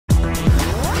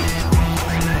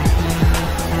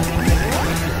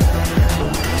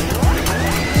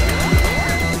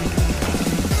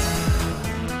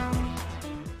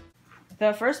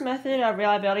the first method of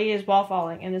reliability is wall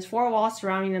following, and there's 4 walls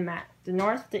surrounding the mat: the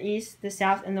north, the east, the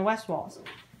south, and the west walls.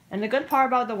 And the good part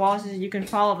about the walls is you can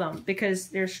follow them because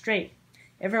they're straight.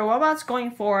 If a robot's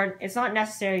going forward, it's not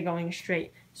necessarily going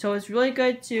straight. So it's really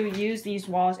good to use these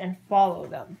walls and follow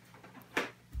them.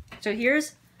 So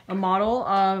here's a model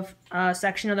of a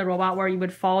section of the robot where you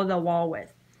would follow the wall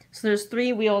with. So there's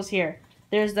 3 wheels here.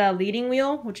 There's the leading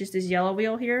wheel, which is this yellow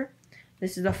wheel here.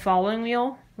 This is the following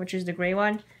wheel, which is the gray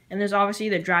one. And there's obviously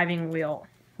the driving wheel,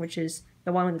 which is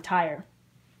the one with the tire.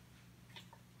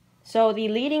 So the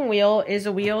leading wheel is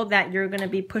a wheel that you're going to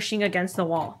be pushing against the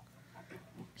wall.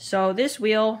 So this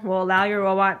wheel will allow your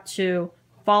robot to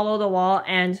follow the wall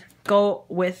and go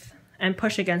with and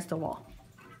push against the wall.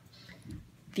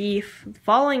 The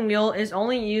following wheel is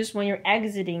only used when you're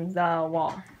exiting the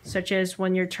wall, such as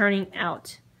when you're turning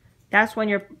out. That's when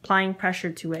you're applying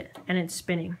pressure to it and it's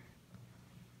spinning.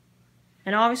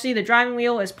 And obviously the driving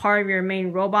wheel is part of your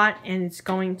main robot and it's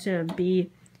going to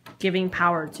be giving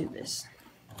power to this.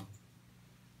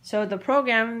 So the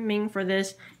programming for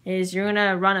this is you're going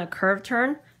to run a curve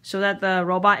turn so that the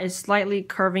robot is slightly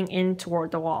curving in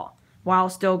toward the wall while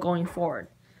still going forward.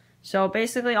 So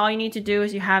basically all you need to do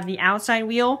is you have the outside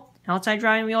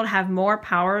driving wheel to have more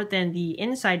power than the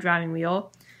inside driving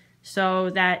wheel so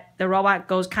that the robot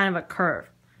goes kind of a curve.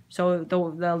 So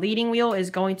the leading wheel is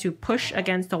going to push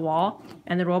against the wall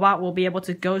and the robot will be able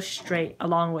to go straight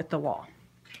along with the wall.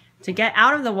 To get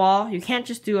out of the wall, you can't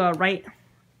just do a right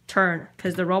turn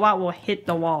because the robot will hit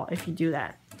the wall if you do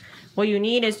that. What you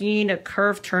need is a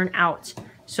curve turn out.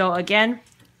 So again,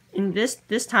 in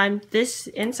this time, this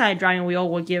inside driving wheel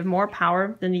will give more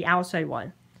power than the outside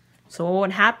one. So what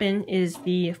would happen is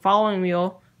the following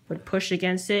wheel would push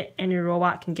against it and your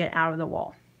robot can get out of the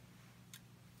wall.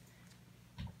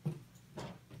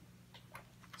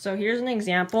 So here's an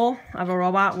example of a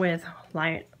robot with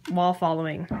wall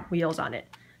following wheels on it.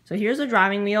 So here's the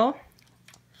driving wheel,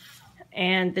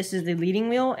 and this is the leading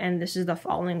wheel, and this is the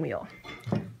following wheel.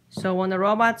 So when the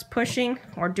robot's pushing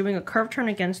or doing a curve turn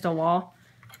against the wall,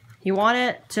 you want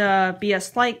it to be a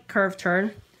slight curve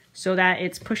turn so that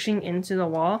it's pushing into the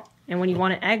wall. And when you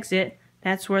want to exit,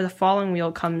 that's where the following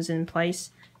wheel comes in place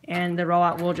and the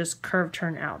robot will just curve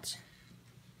turn out.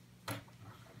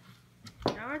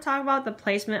 Now we're going to talk about the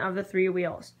placement of the 3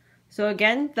 wheels. So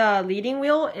again, the leading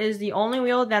wheel is the only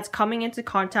wheel that's coming into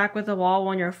contact with the wall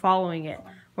when you're following it,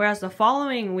 whereas the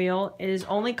following wheel is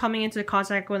only coming into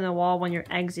contact with the wall when you're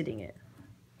exiting it.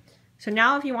 So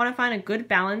now if you want to find a good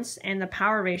balance and the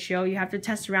power ratio, you have to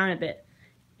test around a bit.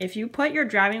 If you put your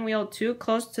driving wheel too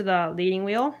close to the leading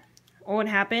wheel, what would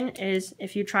happen is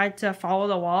if you tried to follow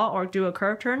the wall or do a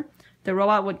curve turn, the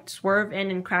robot would swerve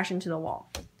in and crash into the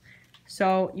wall.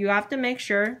 So you have to make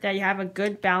sure that you have a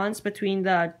good balance between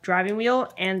the driving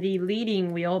wheel and the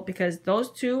leading wheel because those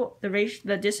two,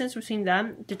 the distance between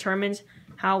them determines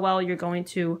how well you're going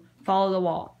to follow the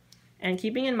wall. And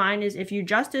keeping in mind is if you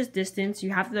adjust this distance,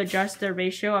 you have to adjust the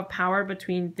ratio of power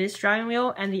between this driving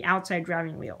wheel and the outside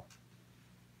driving wheel.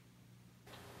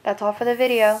 That's all for the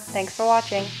video. Thanks for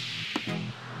watching.